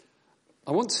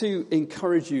I want to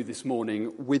encourage you this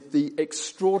morning with the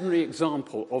extraordinary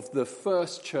example of the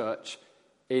first church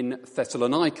in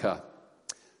Thessalonika.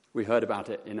 We heard about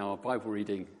it in our Bible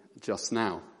reading just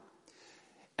now.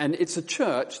 And it's a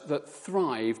church that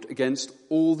thrived against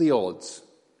all the odds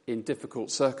in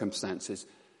difficult circumstances.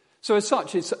 So as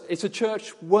such, it's a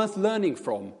church worth learning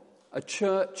from, a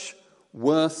church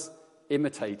worth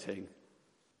imitating.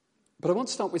 But I want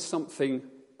to start with something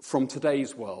from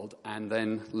today's world and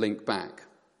then link back.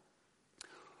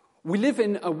 We live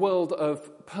in a world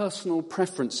of personal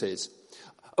preferences,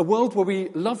 a world where we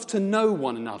love to know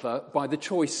one another by the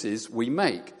choices we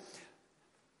make.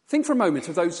 Think for a moment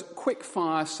of those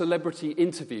quick-fire celebrity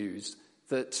interviews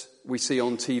that we see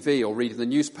on TV or read in the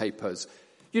newspapers.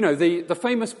 You know, the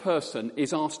famous person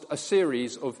is asked a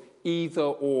series of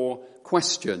either-or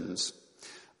questions,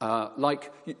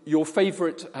 like your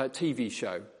favourite TV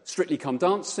show, Strictly Come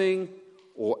Dancing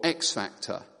or X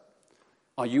Factor?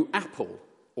 Are you Apple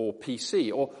or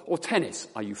PC? Or tennis,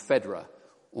 are you Federer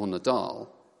or Nadal?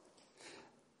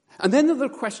 And then there are the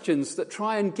questions that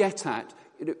try and get at,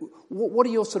 what are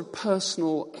your sort of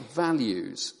personal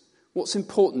values? What's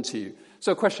important to you?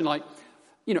 So a question like,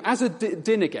 as a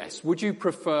dinner guest, would you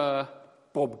prefer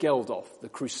Bob Geldof, the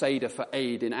crusader for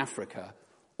aid in Africa,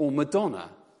 or Madonna,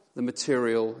 the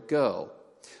material girl?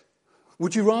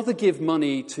 Would you rather give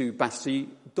money to Battersea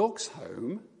Dogs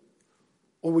Home,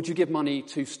 or would you give money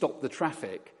to stop the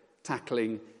traffic,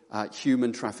 tackling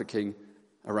human trafficking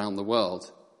around the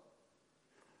world?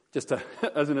 Just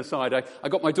as an aside, I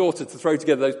got my daughter to throw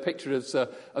together those pictures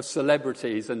of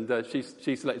celebrities, and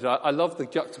she selected. I love the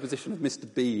juxtaposition of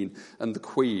Mr. Bean and the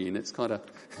Queen. It's kind of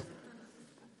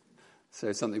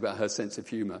says something about her sense of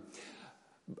humour.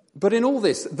 But in all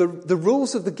this, the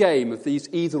rules of the game of these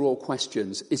either-or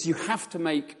questions is you have to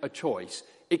make a choice.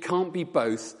 It can't be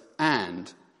both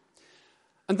and.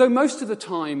 And though most of the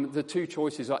time the two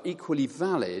choices are equally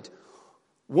valid,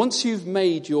 once you've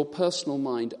made your personal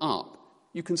mind up,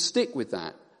 you can stick with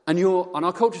that. And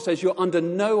our culture says you're under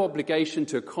no obligation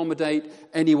to accommodate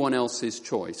anyone else's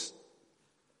choice.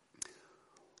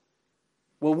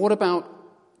 Well, what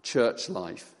about church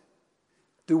life?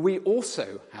 Do we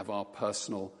also have our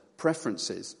personal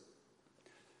preferences?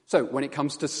 So when it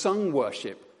comes to sung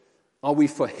worship, are we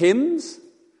for hymns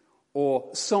or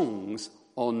songs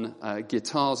on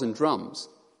guitars and drums?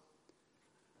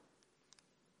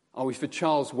 Are we for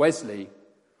Charles Wesley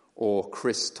or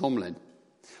Chris Tomlin?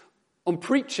 On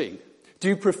preaching, do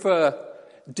you prefer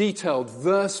detailed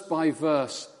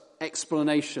verse-by-verse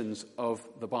explanations of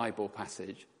the Bible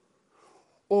passage?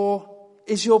 Or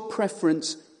is your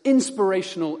preference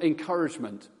inspirational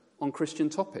encouragement on Christian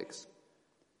topics?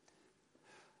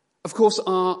 Of course,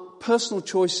 our personal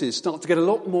choices start to get a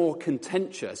lot more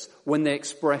contentious when they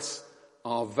express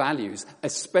our values,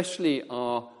 especially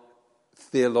our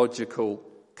theological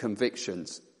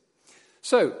convictions.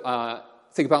 So,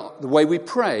 think about the way we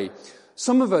pray.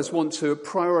 Some of us want to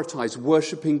prioritize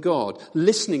worshipping God,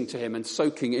 listening to him and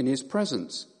soaking in his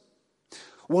presence.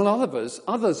 While others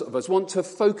of us want to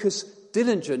focus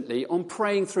diligently on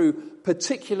praying through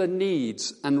particular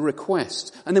needs and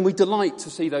requests, and then we delight to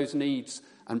see those needs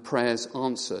and prayers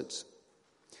answered.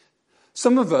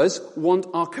 Some of us want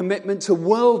our commitment to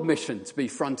world mission to be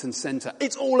front and centre.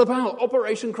 It's all about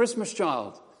Operation Christmas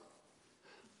Child.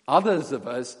 Others of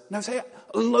us say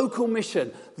local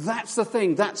mission. That's the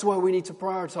thing. That's where we need to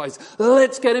prioritise.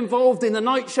 Let's get involved in the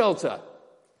night shelter.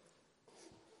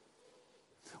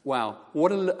 Wow,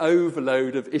 what an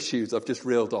overload of issues I've just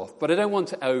reeled off. But I don't want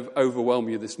to overwhelm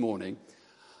you this morning.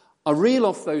 I reel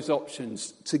off those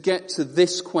options to get to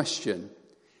this question.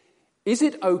 Is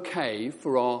it okay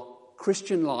for our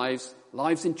Christian lives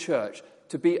in church,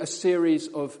 to be a series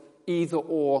of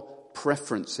either-or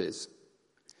preferences?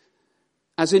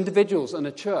 As individuals and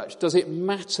a church, does it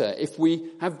matter if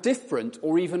we have different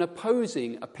or even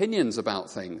opposing opinions about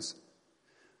things?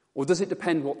 Or does it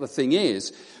depend what the thing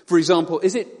is? For example,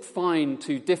 is it fine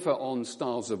to differ on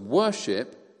styles of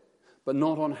worship, but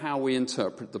not on how we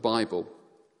interpret the Bible?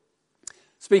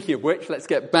 Speaking of which, let's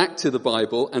get back to the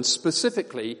Bible and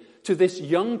specifically to this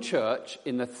young church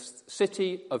in the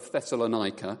city of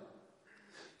Thessalonika,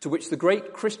 to which the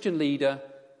great Christian leader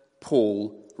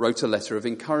Paul wrote a letter of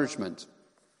encouragement.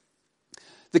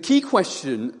 The key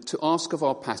question to ask of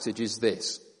our passage is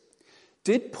this: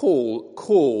 did Paul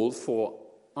call for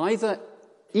either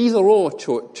or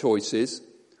choices,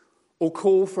 or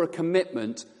call for a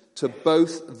commitment to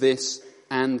both this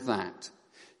and that?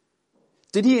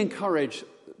 Did he encourage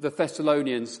the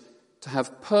Thessalonians to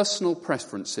have personal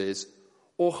preferences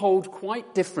or hold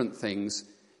quite different things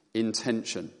in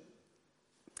tension?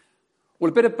 Well,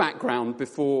 a bit of background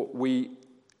before we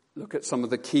look at some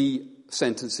of the key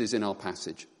sentences in our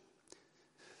passage.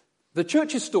 The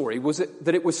church's story was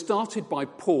that it was started by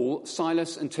Paul,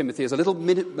 Silas and Timothy as a little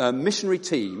missionary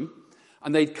team,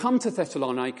 and they'd come to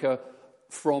Thessalonika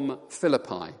from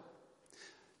Philippi.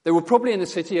 They were probably in the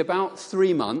city about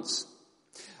 3 months.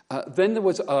 Then there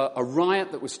was a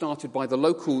riot that was started by the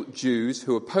local Jews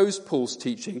who opposed Paul's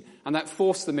teaching, and that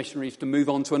forced the missionaries to move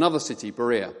on to another city,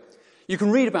 Berea. You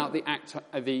can read about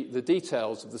the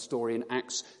details of the story in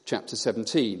Acts chapter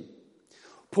 17.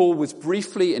 Paul was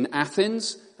briefly in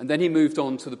Athens, and then he moved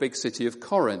on to the big city of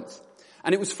Corinth.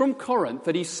 And it was from Corinth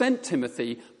that he sent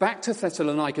Timothy back to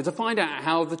Thessalonica to find out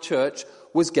how the church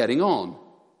was getting on.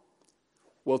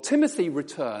 Well, Timothy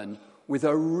returned with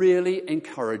a really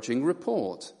encouraging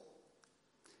report.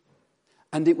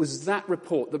 And it was that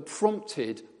report that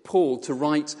prompted Paul to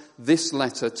write this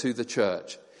letter to the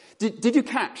church. Did you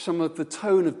catch some of the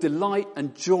tone of delight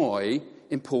and joy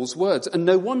in Paul's words? And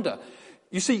no wonder.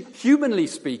 You see, humanly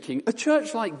speaking, a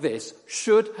church like this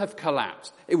should have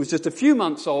collapsed. It was just a few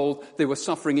months old. They were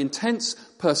suffering intense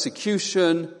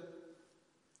persecution.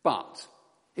 But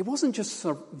it wasn't just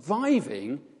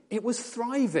surviving, it was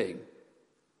thriving.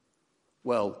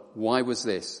 Well, why was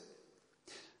this?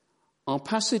 Our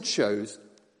passage shows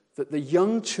that the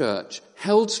young church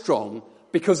held strong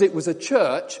because it was a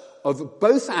church of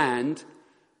both and,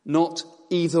 not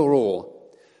either or.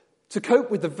 To cope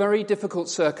with the very difficult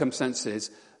circumstances,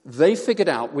 they figured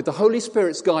out, with the Holy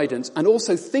Spirit's guidance and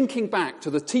also thinking back to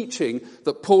the teaching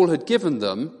that Paul had given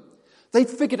them, they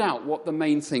figured out what the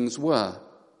main things were.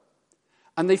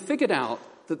 And they figured out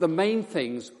that the main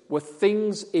things were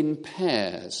things in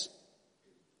pairs.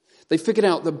 They figured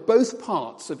out that both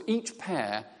parts of each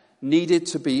pair needed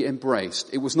to be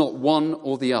embraced. It was not one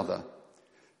or the other.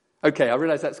 Okay, I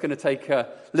realize that's going to take a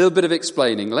little bit of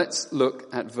explaining. Let's look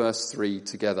at verse 3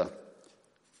 together.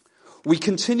 We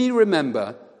continue to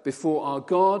remember before our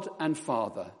God and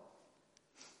Father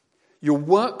your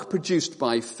work produced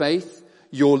by faith,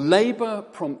 your labor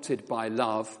prompted by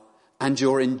love, and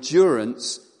your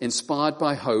endurance inspired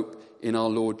by hope in our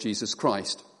Lord Jesus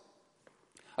Christ.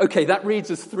 Okay, that reads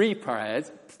as 3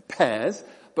 pairs,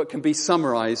 but can be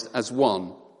summarized as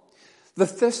one. The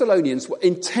Thessalonians were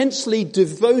intensely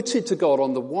devoted to God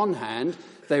on the one hand.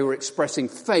 They were expressing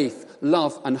faith,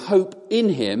 love, and hope in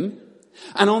him.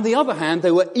 And on the other hand,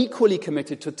 they were equally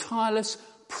committed to tireless,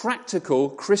 practical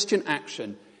Christian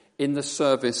action in the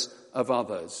service of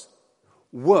others.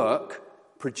 Work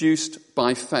produced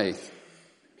by faith.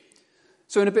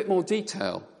 So in a bit more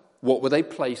detail, what were they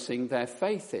placing their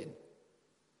faith in?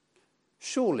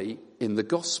 Surely in the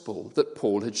gospel that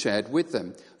Paul had shared with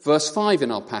them. Verse 5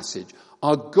 in our passage,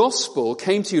 our gospel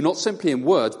came to you not simply in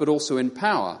words, but also in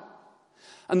power.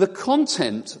 And the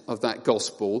content of that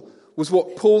gospel was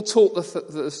what Paul taught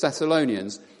the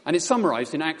Thessalonians, and it's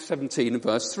summarized in Acts 17 and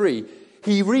verse 3.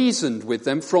 He reasoned with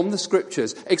them from the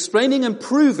scriptures, explaining and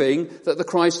proving that the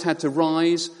Christ had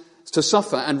to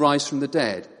suffer and rise from the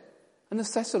dead. And the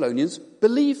Thessalonians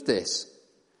believed this.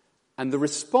 And the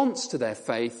response to their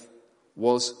faith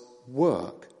was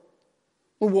work.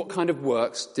 Well, what kind of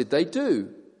works did they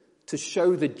do to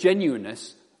show the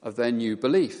genuineness of their new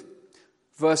belief?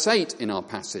 Verse 8 in our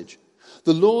passage.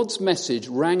 The Lord's message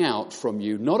rang out from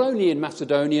you, not only in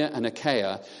Macedonia and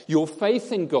Achaia. Your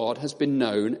faith in God has been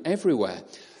known everywhere.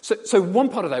 So one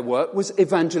part of their work was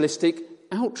evangelistic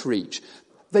outreach.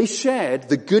 They shared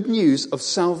the good news of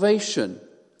salvation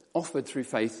offered through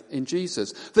faith in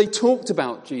Jesus. They talked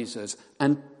about Jesus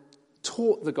and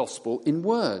taught the gospel in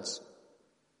words.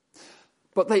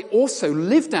 But they also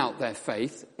lived out their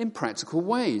faith in practical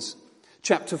ways.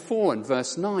 Chapter 4 and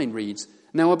verse 9 reads,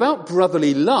 now about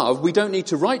brotherly love, we don't need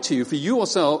to write to you, for you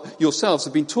yourselves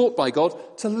have been taught by God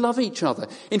to love each other.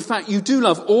 In fact, you do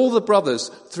love all the brothers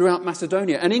throughout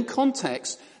Macedonia. And in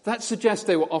context, that suggests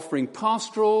they were offering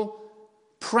pastoral,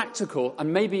 practical,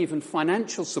 and maybe even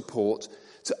financial support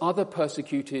to other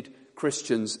persecuted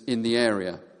Christians in the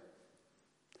area.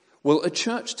 Well, a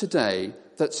church today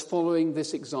that's following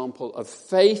this example of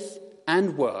faith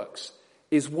and works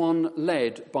is one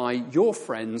led by your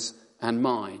friends and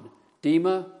mine,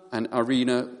 Dima and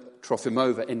Irina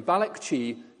Trofimova in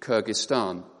Balakchi,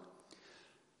 Kyrgyzstan.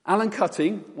 Alan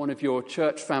Cutting, one of your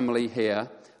church family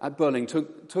here at Berlin,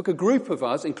 took a group of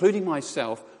us, including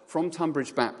myself, from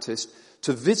Tunbridge Baptist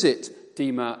to visit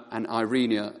Dima and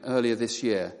Irina earlier this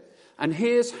year. And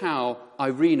here's how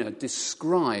Irina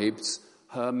describes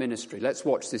her ministry. Let's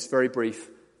watch this very brief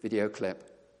video clip.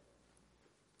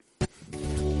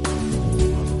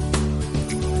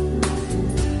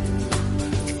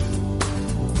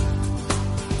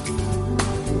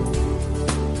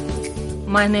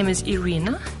 My name is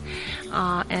Irina,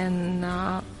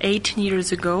 and 18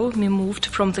 years ago we moved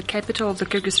from the capital of the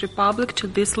Kyrgyz Republic to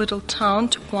this little town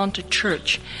to plant a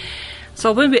church.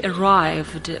 So when we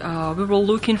arrived, we were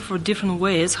looking for different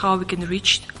ways how we can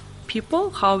reach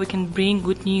people, how we can bring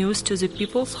good news to the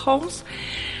people's homes.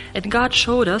 And God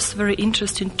showed us a very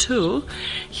interesting tool.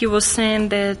 He was saying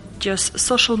that just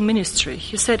social ministry.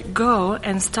 He said, go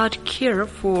and start care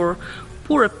for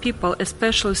poor people,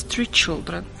 especially street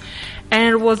children. And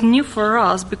it was new for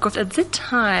us because at that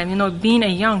time, being a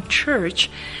young church,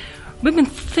 we've been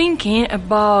thinking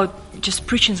about just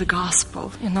preaching the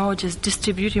gospel, just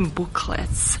distributing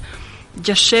booklets,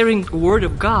 just sharing the word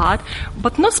of God,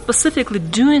 but not specifically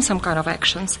doing some kind of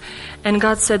actions. And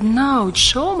God said, no,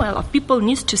 show my love. People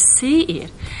need to see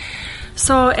it.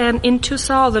 So, and in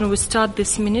 2000, we started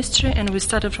this ministry, and we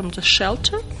started from the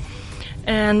shelter.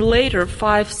 And later,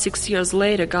 5-6 years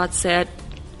later, God said,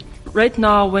 right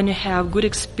now, when you have good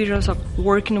experience of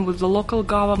working with the local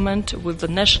government, with the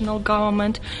national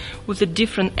government, with the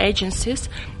different agencies,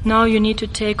 now you need to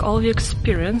take all your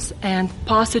experience and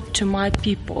pass it to my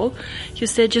people. He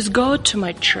said, just go to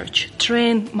my church,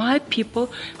 train my people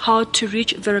how to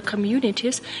reach their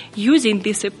communities using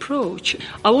this approach.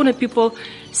 I want people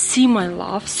see my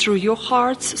love through your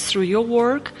hearts, through your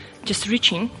work, just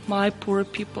reaching my poor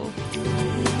people.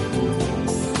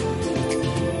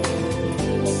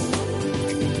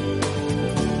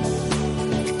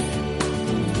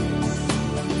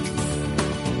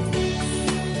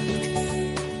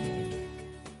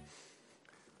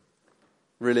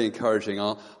 Really encouraging.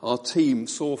 Our team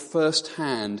saw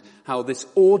firsthand how this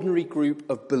ordinary group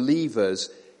of believers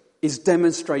is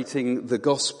demonstrating the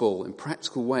gospel in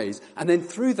practical ways, and then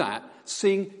through that,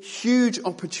 seeing huge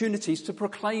opportunities to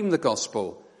proclaim the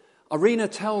gospel. Irina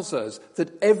tells us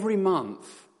that every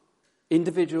month,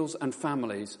 individuals and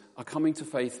families are coming to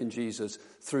faith in Jesus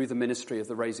through the ministry of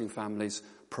the Raising Families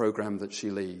program that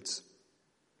she leads.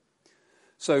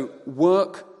 So,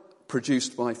 work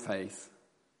produced by faith,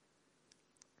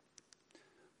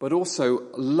 but also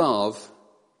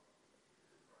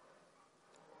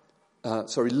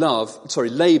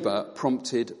labour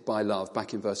prompted by love,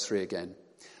 back in verse 3 again.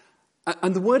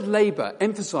 And the word labour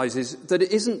emphasises that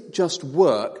it isn't just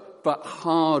work, but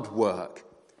hard work.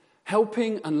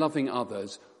 Helping and loving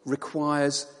others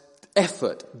requires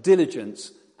effort,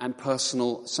 diligence, and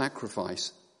personal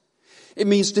sacrifice. It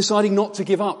means deciding not to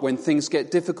give up when things get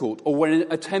difficult or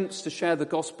when attempts to share the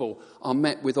gospel are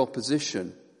met with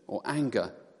opposition or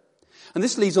anger. And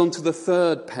this leads on to the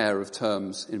third pair of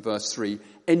terms in verse 3,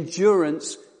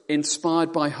 endurance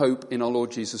inspired by hope in our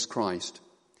Lord Jesus Christ.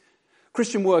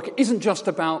 Christian work isn't just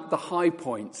about the high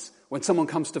points, when someone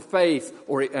comes to faith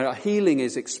or a healing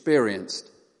is experienced,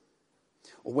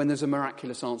 or when there's a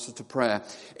miraculous answer to prayer.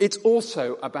 It's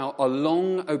also about a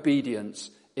long obedience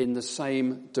in the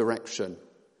same direction.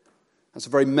 That's a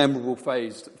very memorable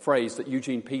phrase that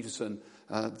Eugene Peterson,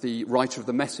 the writer of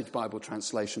the Message Bible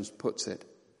translations, puts it.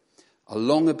 A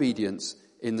long obedience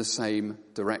in the same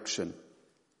direction.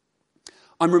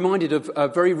 I'm reminded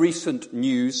of very recent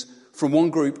news from one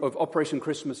group of Operation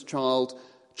Christmas Child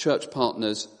church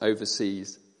partners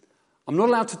overseas. I'm not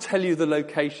allowed to tell you the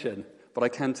location, but I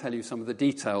can tell you some of the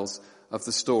details of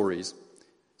the stories.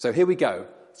 So here we go.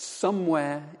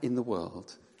 Somewhere in the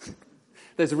world,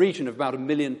 there's a region of about 1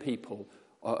 million people,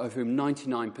 of whom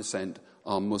 99%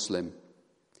 are Muslim.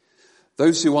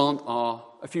 Those who aren't are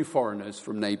a few foreigners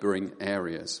from neighbouring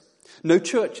areas. No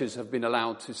churches have been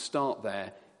allowed to start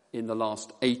there in the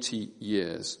last 80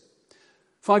 years.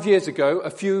 5 years ago, a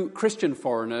few Christian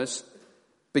foreigners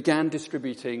began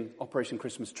distributing Operation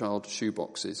Christmas Child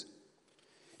shoeboxes.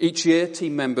 Each year,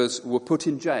 team members were put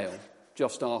in jail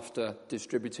just after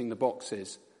distributing the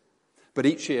boxes. But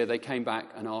each year they came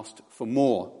back and asked for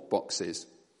more boxes.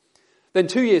 Then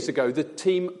 2 years ago, the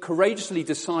team courageously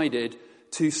decided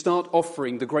to start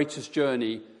offering the Greatest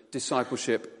Journey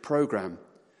discipleship program.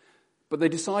 But they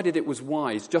decided it was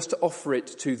wise just to offer it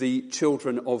to the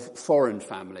children of foreign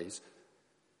families.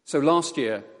 So last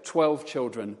year, 12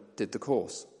 children did the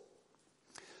course.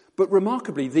 But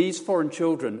remarkably, these foreign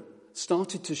children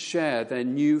started to share their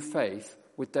new faith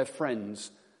with their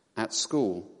friends at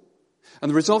school.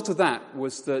 And the result of that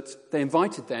was that they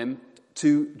invited them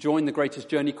to join the Greatest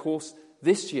Journey course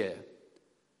this year.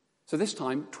 So this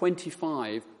time,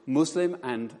 25 Muslim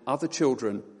and other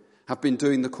children have been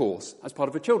doing the course as part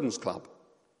of a children's club.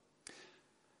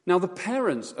 Now, the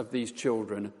parents of these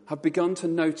children have begun to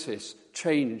notice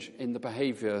change in the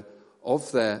behaviour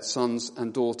of their sons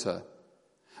and daughter.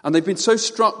 And they've been so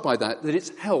struck by that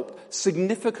it's helped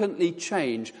significantly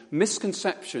change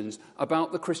misconceptions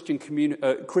about the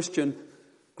Christian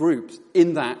groups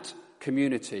in that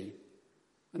community.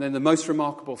 And then the most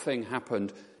remarkable thing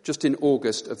happened just in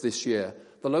August of this year.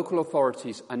 The local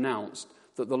authorities announced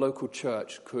that the local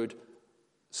church could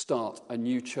start a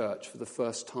new church for the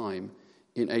first time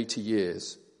in 80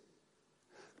 years.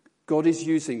 God is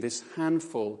using this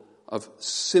handful of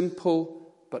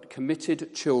simple but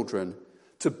committed children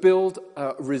to build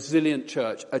a resilient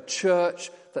church, a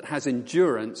church that has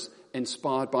endurance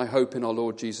inspired by hope in our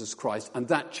Lord Jesus Christ. And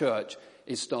that church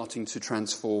is starting to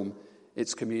transform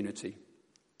its community.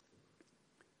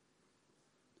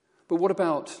 But what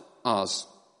about us?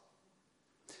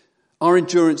 Our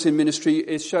endurance in ministry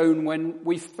is shown when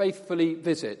we faithfully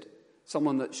visit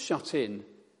someone that's shut in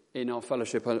our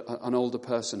fellowship, an older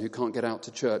person who can't get out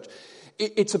to church.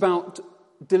 It's about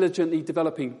diligently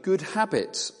developing good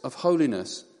habits of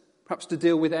holiness, perhaps to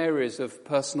deal with areas of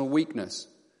personal weakness.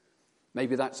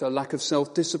 Maybe that's a lack of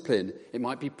self-discipline. It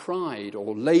might be pride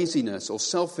or laziness or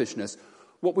selfishness,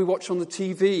 what we watch on the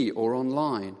TV or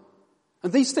online.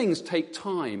 And these things take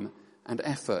time and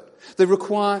effort. They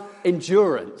require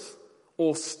endurance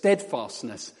or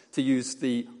steadfastness, to use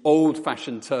the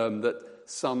old-fashioned term that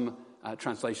some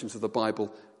translations of the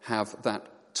Bible have that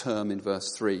term in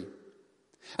verse 3.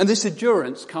 And this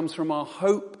endurance comes from our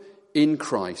hope in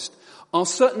Christ. Our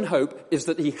certain hope is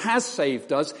that he has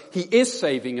saved us, he is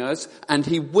saving us, and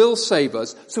he will save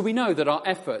us, so we know that our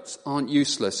efforts aren't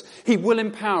useless. He will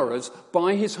empower us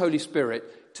by his Holy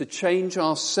Spirit to change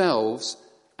ourselves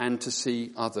and to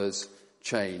see others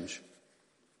change.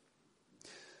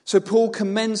 So Paul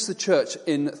commends the church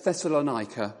in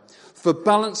Thessalonika for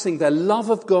balancing their love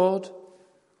of God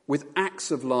with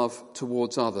acts of love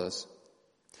towards others.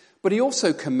 But he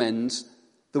also commends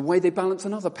the way they balance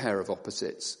another pair of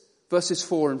opposites. Verses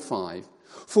 4 and 5.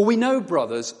 For we know,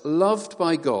 brothers, loved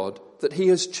by God, that he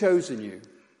has chosen you,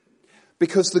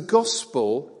 because the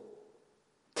gospel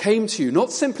came to you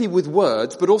not simply with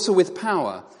words, but also with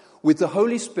power, with the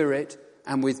Holy Spirit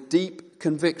and with deep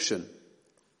conviction.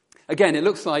 Again, it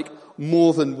looks like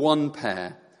more than one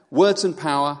pair. Words and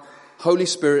power, Holy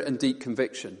Spirit and deep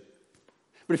conviction.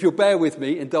 But if you'll bear with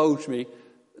me, indulge me,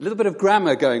 a little bit of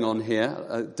grammar going on here,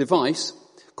 a device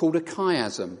called a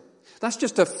chiasm. That's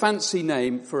just a fancy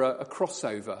name for a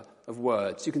crossover of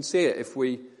words. You can see it if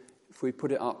we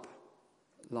put it up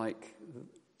like...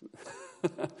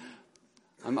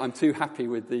 I'm too happy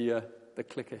with the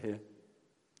clicker here.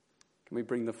 Can we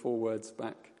bring the 4 words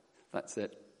back? That's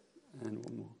it. And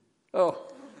one more. Oh.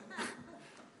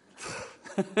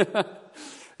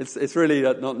 It's really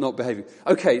not behaving.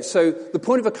 Okay, so the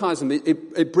point of a chiasm,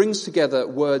 it brings together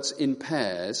words in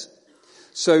pairs.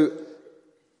 So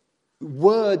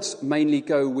words mainly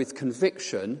go with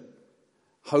conviction,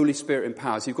 Holy Spirit and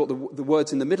power. So you've got the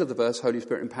words in the middle of the verse, Holy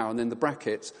Spirit and power, and then the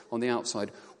brackets on the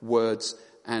outside, words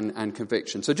and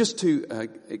conviction. So just to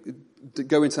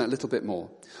go into that a little bit more.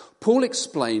 Paul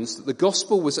explains that the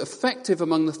gospel was effective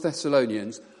among the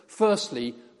Thessalonians,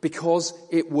 firstly, because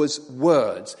it was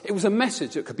words. It was a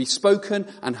message that could be spoken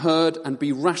and heard and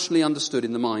be rationally understood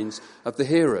in the minds of the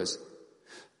hearers.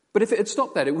 But if it had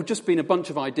stopped there, it would just been a bunch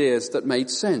of ideas that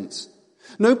made sense.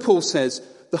 No, Paul says,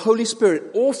 the Holy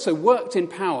Spirit also worked in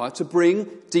power to bring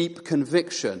deep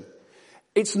conviction.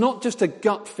 It's not just a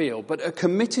gut feel, but a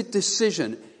committed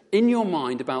decision in your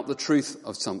mind about the truth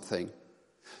of something.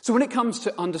 So when it comes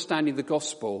to understanding the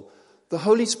gospel, the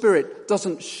Holy Spirit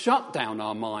doesn't shut down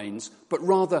our minds, but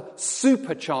rather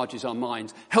supercharges our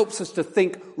minds, helps us to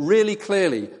think really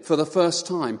clearly for the first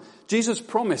time. Jesus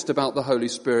promised about the Holy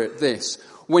Spirit this: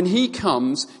 when he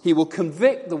comes, he will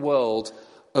convict the world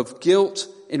of guilt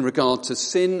in regard to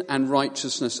sin and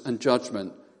righteousness and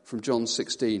judgment, from John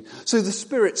 16. So the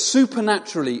Spirit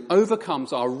supernaturally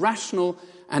overcomes our rational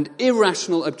and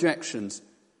irrational objections,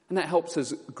 and that helps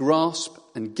us grasp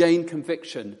and gain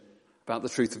conviction about the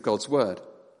truth of God's word.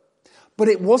 But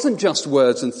it wasn't just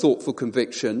words and thoughtful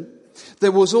conviction.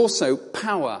 There was also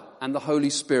power and the Holy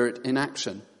Spirit in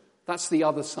action. That's the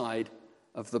other side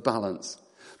of the balance.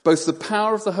 Both the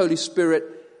power of the Holy Spirit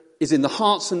is in the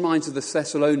hearts and minds of the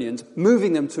Thessalonians,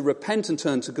 moving them to repent and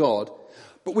turn to God.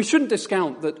 But we shouldn't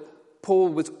discount that Paul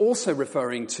was also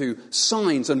referring to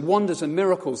signs and wonders and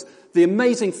miracles, the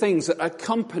amazing things that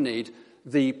accompanied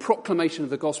the proclamation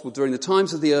of the gospel during the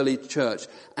times of the early church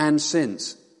and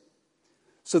since.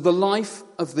 So the life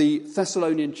of the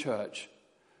Thessalonian church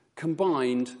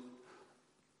combined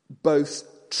both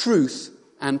truth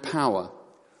and power.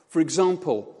 For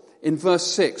example, in verse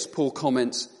 6, Paul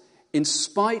comments, in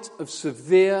spite of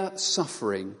severe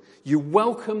suffering, you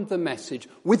welcomed the message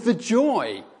with the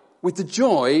joy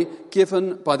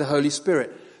given by the Holy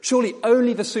Spirit. Surely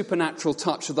only the supernatural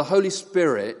touch of the Holy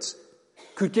Spirit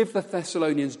could give the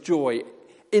Thessalonians joy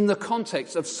in the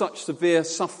context of such severe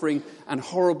suffering and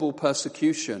horrible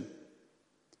persecution.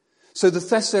 So the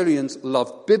Thessalonians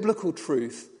loved biblical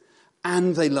truth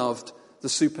and they loved the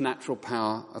supernatural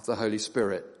power of the Holy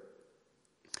Spirit.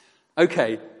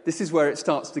 Okay, this is where it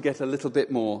starts to get a little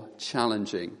bit more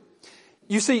challenging.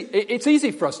 You see, it's easy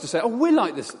for us to say, oh, we're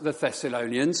like the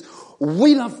Thessalonians.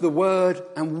 We love the Word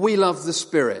and we love the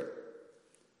Spirit.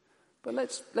 But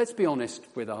let's be honest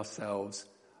with ourselves.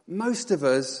 Most of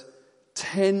us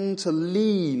tend to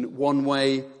lean one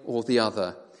way or the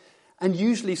other and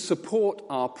usually support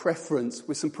our preference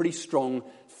with some pretty strong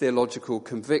theological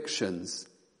convictions.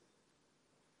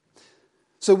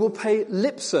 So we'll pay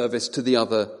lip service to the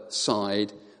other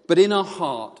side, but in our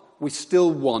heart we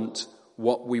still want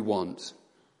what we want.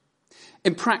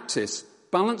 In practice,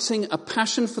 balancing a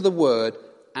passion for the Word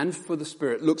and for the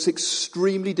Spirit looks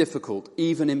extremely difficult,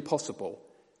 even impossible.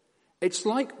 It's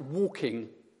like walking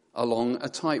along a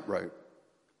tightrope.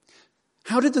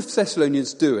 How did the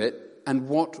Thessalonians do it, and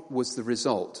what was the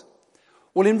result?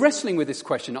 Well, in wrestling with this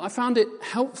question, I found it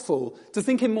helpful to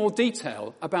think in more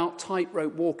detail about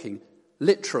tightrope walking,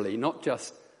 literally, not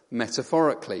just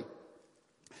metaphorically.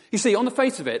 You see, on the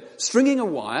face of it, stringing a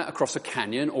wire across a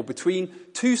canyon or between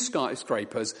two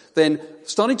skyscrapers, then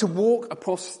starting to walk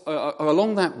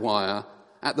along that wire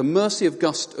at the mercy of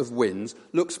gust of winds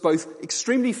looks both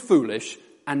extremely foolish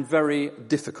and very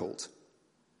difficult.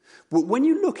 But when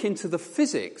you look into the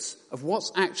physics of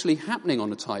what's actually happening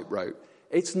on a tightrope,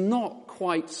 it's not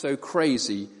quite so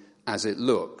crazy as it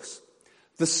looks.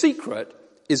 The secret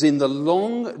is in the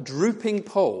long, drooping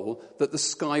pole that the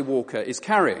skywalker is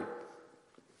carrying.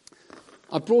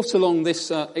 I brought along this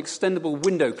extendable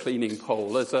window cleaning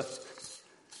pole to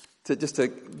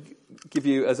give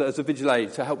you as a visual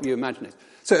aid to help you imagine it.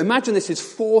 So imagine this is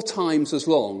 4 times as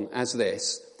long as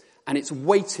this, and it's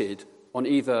weighted on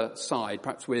either side,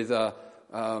 perhaps with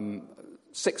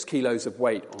 6 kilos of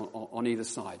weight on either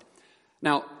side.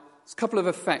 Now, there's a couple of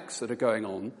effects that are going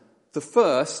on. The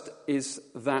first is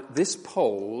that this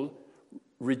pole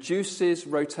reduces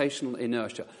rotational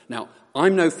inertia. Now,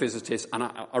 I'm no physicist, and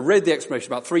I read the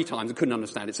explanation about 3 times and couldn't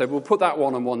understand it, so we'll put that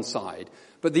one on one side.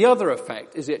 But the other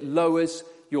effect is it lowers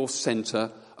your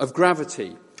center of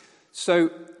gravity. So,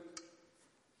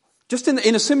 just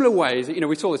in a similar way,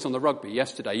 we saw this on the rugby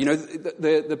yesterday.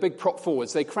 The big prop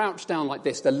forwards, they crouch down like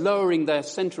this. They're lowering their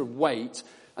center of weight,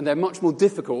 and they're much more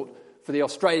difficult for the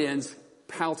Australians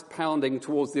pounding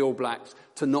towards the All Blacks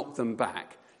to knock them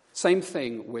back. Same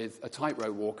thing with a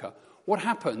tightrope walker. What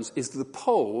happens is the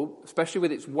pole, especially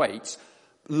with its weight,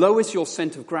 lowers your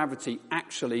centre of gravity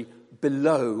actually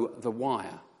below the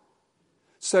wire.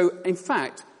 So, in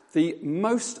fact, the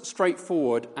most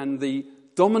straightforward and the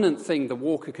dominant thing the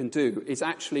walker can do is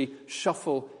actually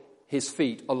shuffle his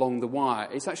feet along the wire.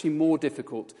 It's actually more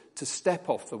difficult to step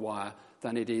off the wire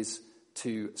than it is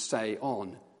to stay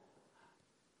on.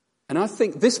 And I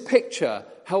think this picture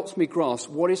helps me grasp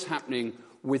what is happening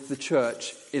with the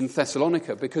church in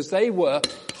Thessalonica, because they were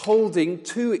holding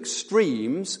 2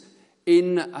 extremes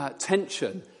in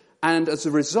tension and as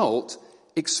a result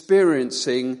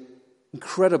experiencing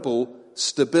incredible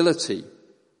stability.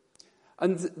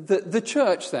 And the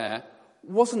church there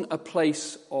wasn't a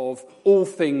place of all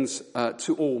things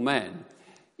to all men.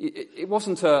 It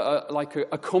wasn't like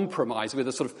a compromise with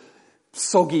a sort of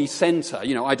soggy centre,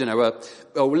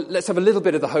 let's have a little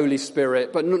bit of the Holy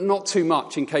Spirit, but not too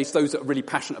much in case those that are really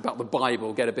passionate about the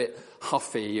Bible get a bit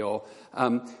huffy, or,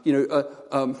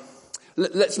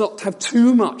 let's not have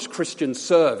too much Christian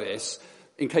service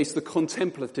in case the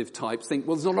contemplative types think,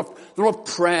 well, there's not enough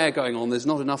prayer going on, there's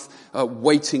not enough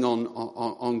waiting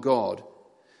on God.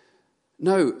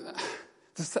 No,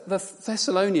 the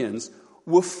Thessalonians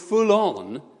were full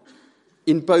on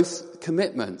in both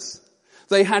commitments.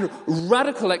 They had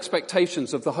radical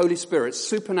expectations of the Holy Spirit's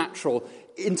supernatural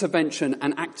intervention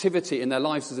and activity in their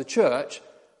lives as a church,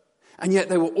 and yet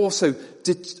they were also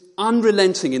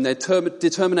unrelenting in their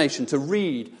determination to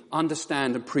read,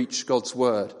 understand, and preach God's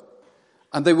word.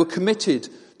 And they were committed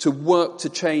to work to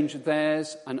change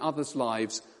theirs and others'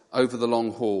 lives over the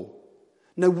long haul.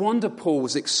 No wonder Paul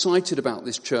was excited about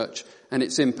this church and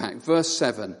its impact. Verse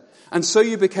 7. And so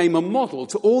you became a model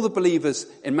to all the believers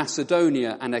in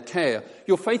Macedonia and Achaia.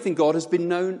 Your faith in God has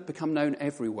become known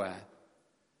everywhere.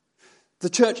 The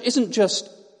church isn't just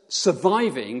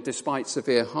surviving despite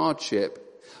severe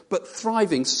hardship, but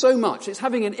thriving so much. It's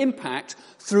having an impact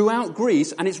throughout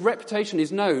Greece, and its reputation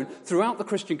is known throughout the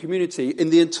Christian community in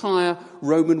the entire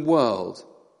Roman world.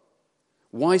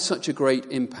 Why such a great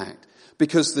impact?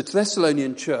 Because the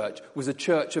Thessalonian church was a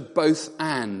church of both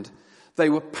and. They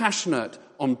were passionate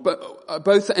on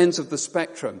both ends of the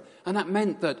spectrum. And that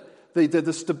meant that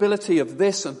the stability of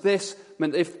this and this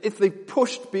meant if they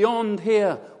pushed beyond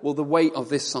here, well, the weight of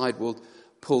this side will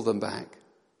pull them back.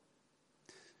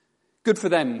 Good for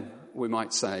them, we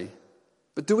might say.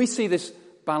 But do we see this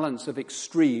balance of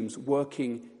extremes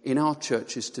working in our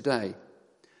churches today?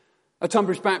 At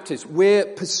Tunbridge Baptist, we're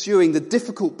pursuing the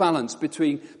difficult balance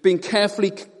between being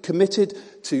carefully committed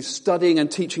to studying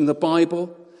and teaching the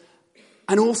Bible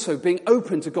and also being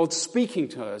open to God speaking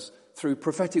to us through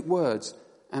prophetic words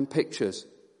and pictures.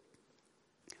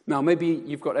 Now, maybe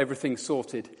you've got everything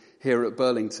sorted here at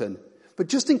Burlington, but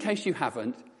just in case you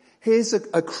haven't, here's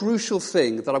a crucial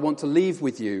thing that I want to leave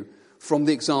with you from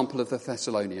the example of the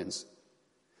Thessalonians.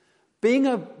 Being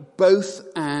a both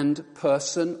and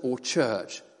person or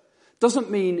church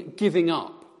doesn't mean giving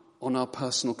up on our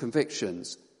personal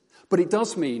convictions, but it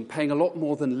does mean paying a lot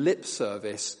more than lip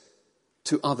service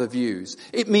to other views.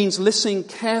 It means listening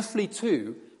carefully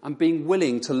to and being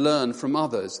willing to learn from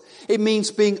others. It means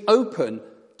being open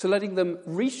to letting them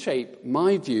reshape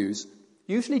my views,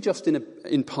 usually just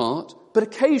in part, but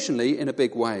occasionally in a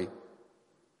big way.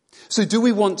 So do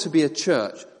we want to be a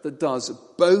church that does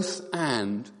both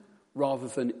and rather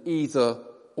than either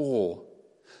or?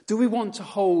 Do we want to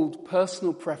hold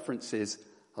personal preferences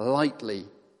lightly,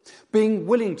 being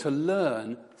willing to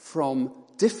learn from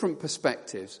different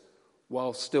perspectives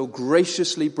while still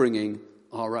graciously bringing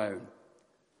our own?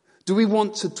 Do we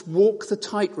want to walk the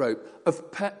tightrope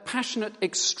of passionate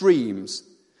extremes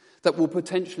that will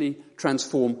potentially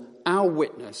transform our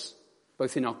witness,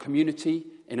 both in our community,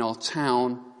 in our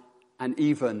town, and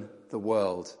even the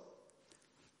world?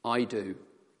 I do.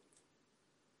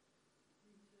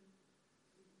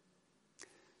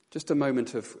 Just a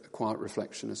moment of quiet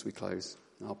reflection as we close.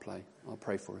 I'll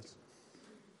pray for us.